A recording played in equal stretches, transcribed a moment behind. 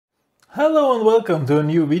Hello and welcome to a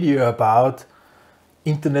new video about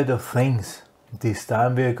Internet of Things. This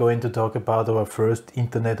time we are going to talk about our first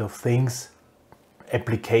Internet of Things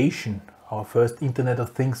application, our first Internet of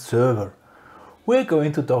Things server. We're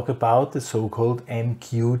going to talk about the so-called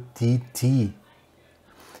MQTT.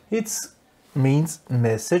 It means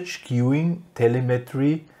Message Queing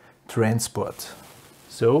Telemetry Transport.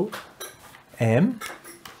 So MQTT.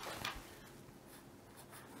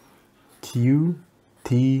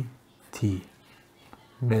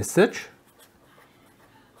 Message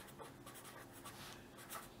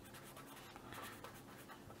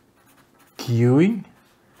Queing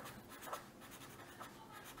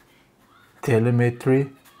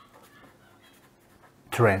Telemetry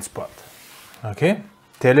Transport. Okay,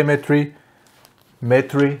 telemetry,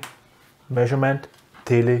 measurement,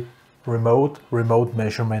 remote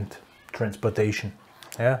measurement, transportation.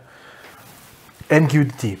 Yeah.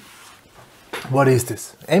 MQTT. What is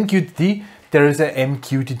this? MQTT, there is a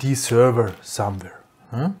MQTT server somewhere.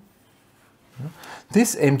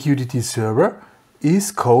 This MQTT server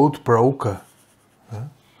is called broker.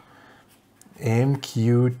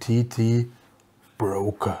 MQTT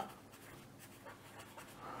broker.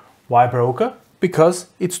 Why broker? Because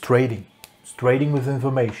it's trading. It's trading with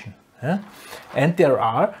information. And there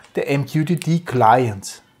are the MQTT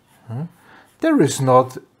clients. There is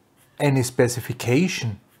not any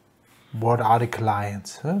specification. What are the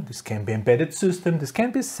clients? This can be embedded system, this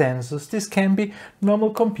can be sensors, this can be normal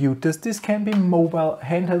computers, this can be mobile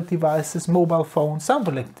handheld devices, mobile phones,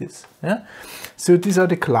 something like this. So these are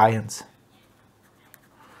the clients.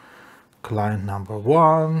 Client number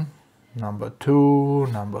 1, number 2,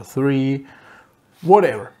 number 3,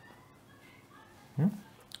 whatever.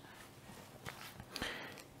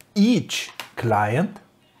 Each client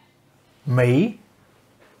may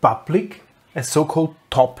public a so-called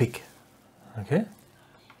topic. Okay,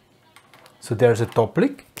 so there's a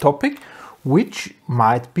topic which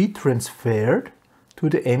might be transferred to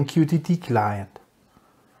the MQTT client.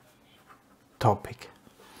 Topic.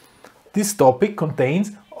 This topic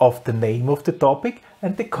contains of the name of the topic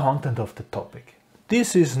and the content of the topic.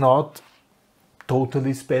 This is not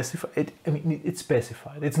totally specified. I mean, it's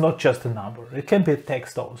specified. It's not just a number. It can be a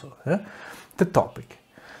text also. The topic.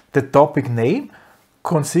 The topic name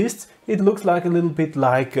consists, it looks like a little bit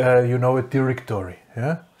like, a directory.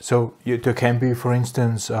 So there can be, for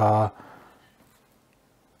instance,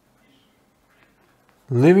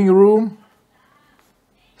 living room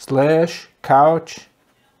 / couch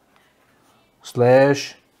 /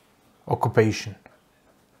 occupation.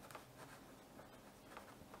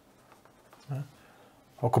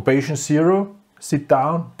 Occupation 0, sit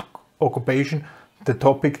down, occupation, the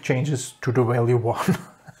topic changes to the value 1.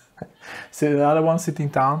 So another one sitting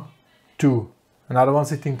down, 2. Another one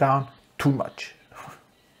sitting down, too much.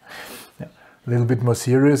 A little bit more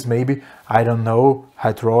serious, maybe, I don't know,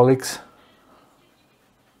 hydraulics,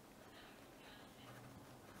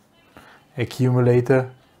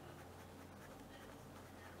 accumulator,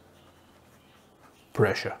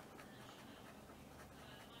 pressure.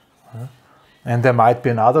 And there might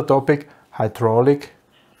be another topic, hydraulic,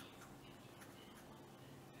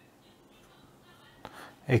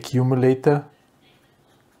 accumulator,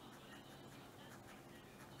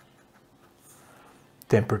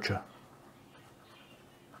 temperature.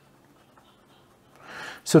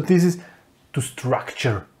 So this is to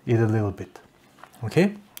structure it a little bit.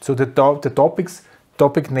 Okay, so the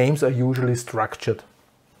topic names are usually structured.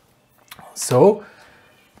 So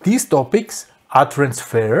these topics are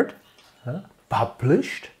transferred,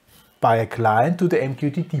 published by a client to the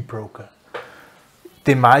MQTT broker.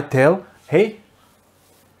 They might tell, hey,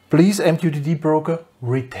 please MQTT broker,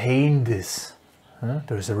 retain this.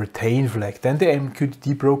 There's a retain flag. Then the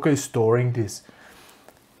MQTT broker is storing this.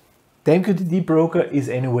 The MQTT broker is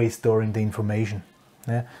anyway storing the information.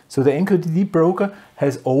 So the MQTT broker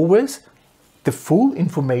has always the full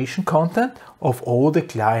information content of all the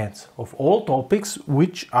clients, of all topics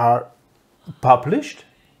which are published.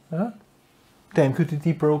 The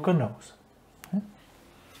MQTT broker knows.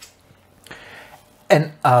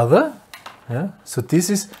 Another, so this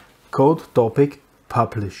is called topic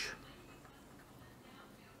publish.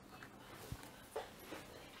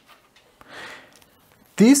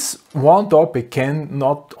 This one topic can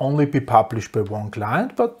not only be published by one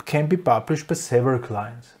client, but can be published by several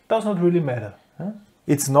clients. Does not really matter.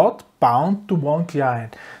 It's not bound to one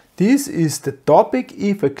client. This is the topic.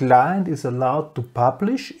 If a client is allowed to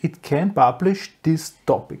publish, it can publish this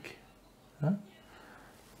topic.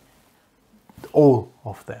 All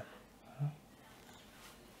of them.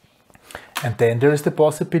 And then there is the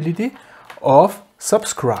possibility of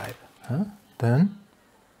subscribe. Then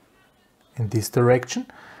in this direction.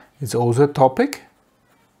 It's also a topic,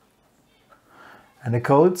 and I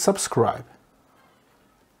call it subscribe.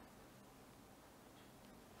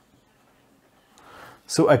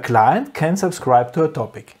 So a client can subscribe to a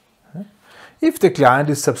topic. If the client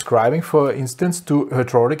is subscribing, for instance, to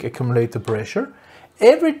hydraulic accumulator pressure,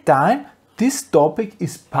 every time this topic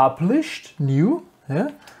is published new,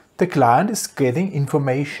 the client is getting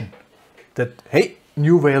information that, hey,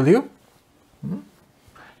 new value.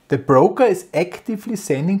 The broker is actively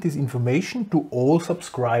sending this information to all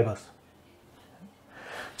subscribers.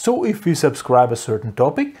 So if we subscribe a certain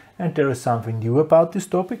topic and there is something new about this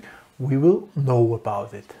topic, we will know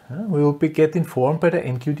about it. We will get informed by the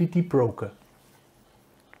MQTT broker.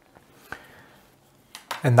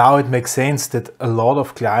 And now it makes sense that a lot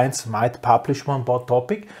of clients might publish one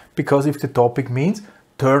topic, because if the topic means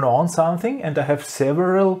turn on something and I have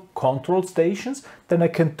several control stations, then I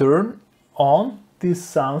can turn on this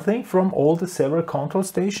something from all the several control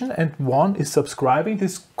stations, and one is subscribing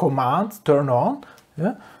this command turn on,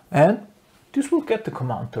 and this will get the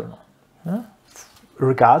command turn on,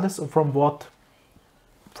 regardless of from what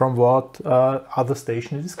other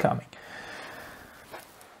station it is coming.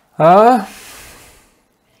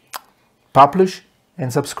 Publish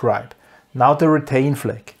and subscribe. Now the retain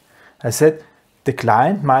flag. I said the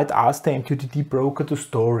client might ask the MQTT broker to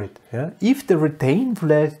store it. If the retain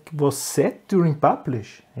flag was set during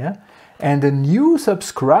publish, and a new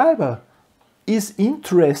subscriber is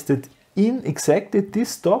interested in exactly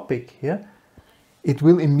this topic, it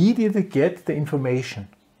will immediately get the information.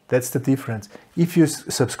 That's the difference. If you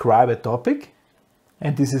subscribe a topic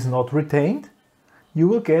and this is not retained, you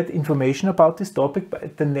will get information about this topic by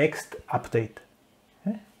the next update,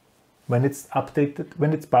 when it's updated,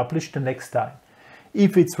 when it's published the next time.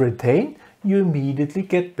 If it's retained, you immediately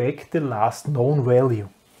get back the last known value.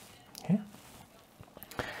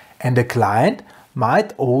 And the client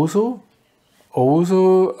might also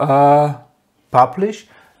publish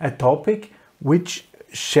a topic which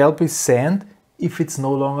shall be sent if it's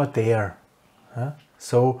no longer there.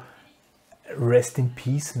 So rest in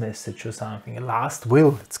peace message or something, a last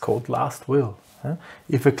will, it's called last will.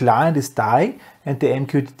 If a client is dying and the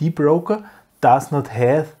MQTT broker does not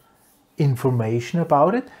have information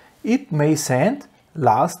about it, it may send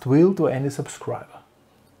last will to any subscriber.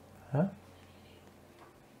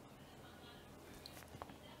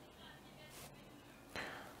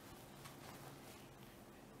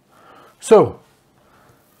 So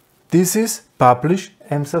this is publish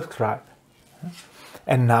and subscribe.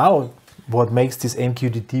 And now what makes this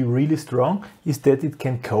MQTT really strong is that it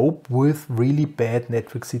can cope with really bad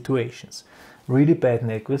network situations. Really bad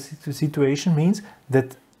network situation means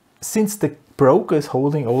that since the broker is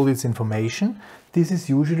holding all this information, this is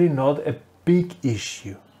usually not a big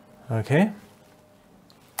issue. Okay?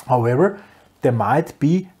 However, there might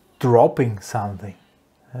be dropping something.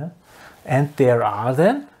 And there are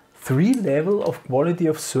then 3 levels of quality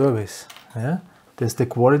of service. There's the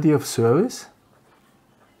quality of service,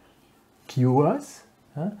 QoS,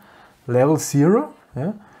 level 0.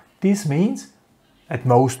 This means at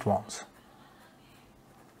most once.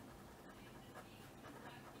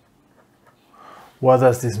 What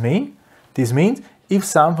does this mean? This means if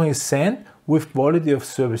something is sent with quality of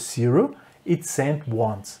service 0, it's sent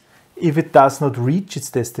once. If it does not reach its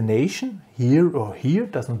destination, here or here,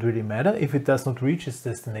 doesn't really matter. If it does not reach its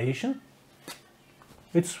destination,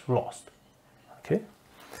 it's lost. Okay?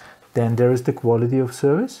 Then there is the quality of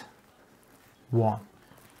service 1.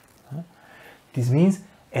 This means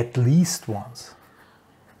at least once.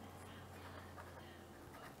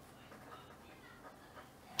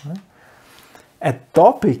 A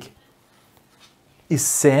topic is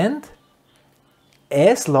sent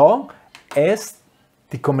as long as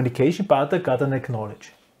the communication partner got an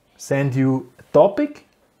acknowledge. Send you a topic,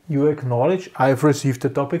 you acknowledge, I've received the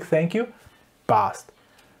topic, thank you, passed.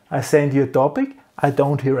 I send you a topic, I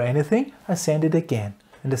don't hear anything, I send it again,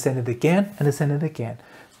 and I send it again, and I send it again.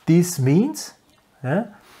 This means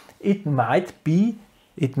it might be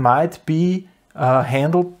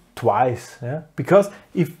handled twice, because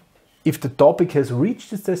if the topic has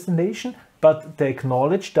reached its destination, but the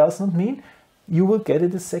acknowledge does not mean, you will get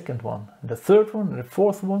it the second one, the third one, the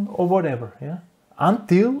fourth one, or whatever,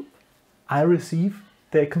 until I receive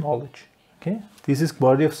the acknowledge. Okay, this is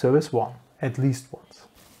quality of service 1, at least once.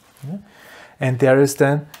 And there is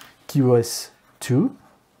then QoS 2,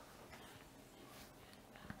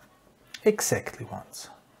 exactly once.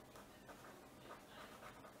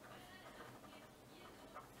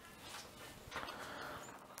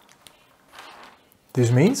 This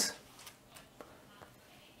means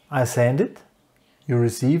I send it, you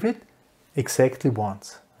receive it exactly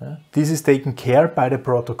once. This is taken care by the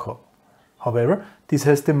protocol. However, this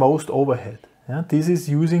has the most overhead. This is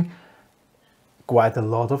using quite a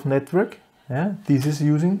lot of network. This is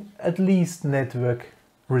using at least network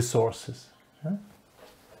resources.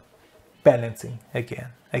 Balancing again.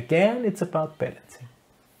 Again, it's about balancing.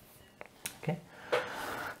 Okay.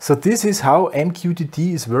 So this is how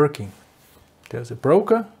MQTT is working. There's a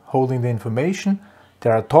broker holding the information.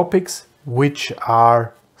 There are topics which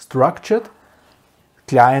are structured.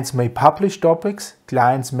 Clients may publish topics.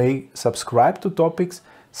 Clients may subscribe to topics.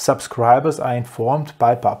 Subscribers are informed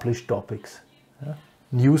by published topics.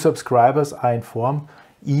 New subscribers are informed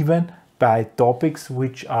even by topics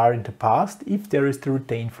which are in the past, if there is the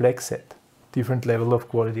retain flag set. Different level of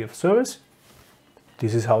quality of service.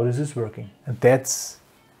 This is how this is working. And that's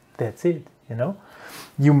it, you know.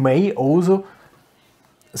 You may also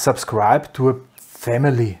subscribe to a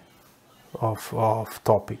family of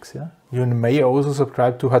topics. You may also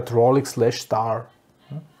subscribe to hydraulics/star.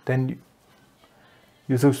 Then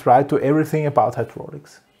you subscribe to everything about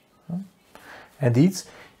hydraulics. And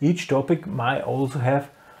each topic might also have,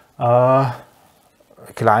 a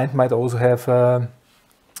client might also have a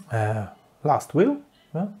last will,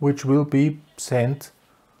 which will be sent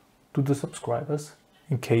to the subscribers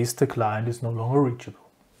in case the client is no longer reachable.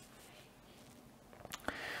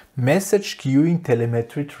 Message Queing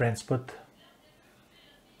Telemetry Transfer.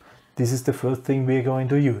 This is the first thing we are going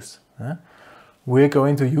to use. We are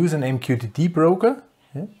going to use an MQTT broker.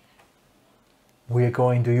 We are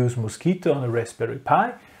going to use Mosquito on a Raspberry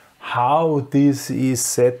Pi. How this is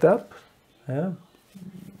set up,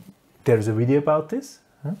 there's a video about this.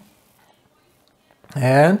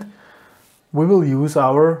 And we will use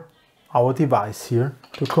our device here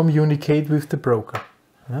to communicate with the broker.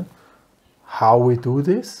 How we do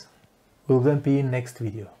this will then be in next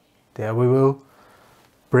video. There we will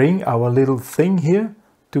bring our little thing here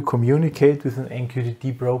to communicate with an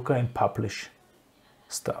MQTT broker and publish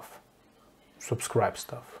stuff. Subscribe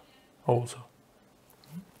stuff also.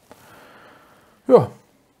 Yeah.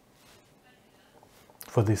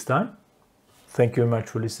 For this time, thank you very much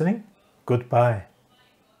for listening. Goodbye.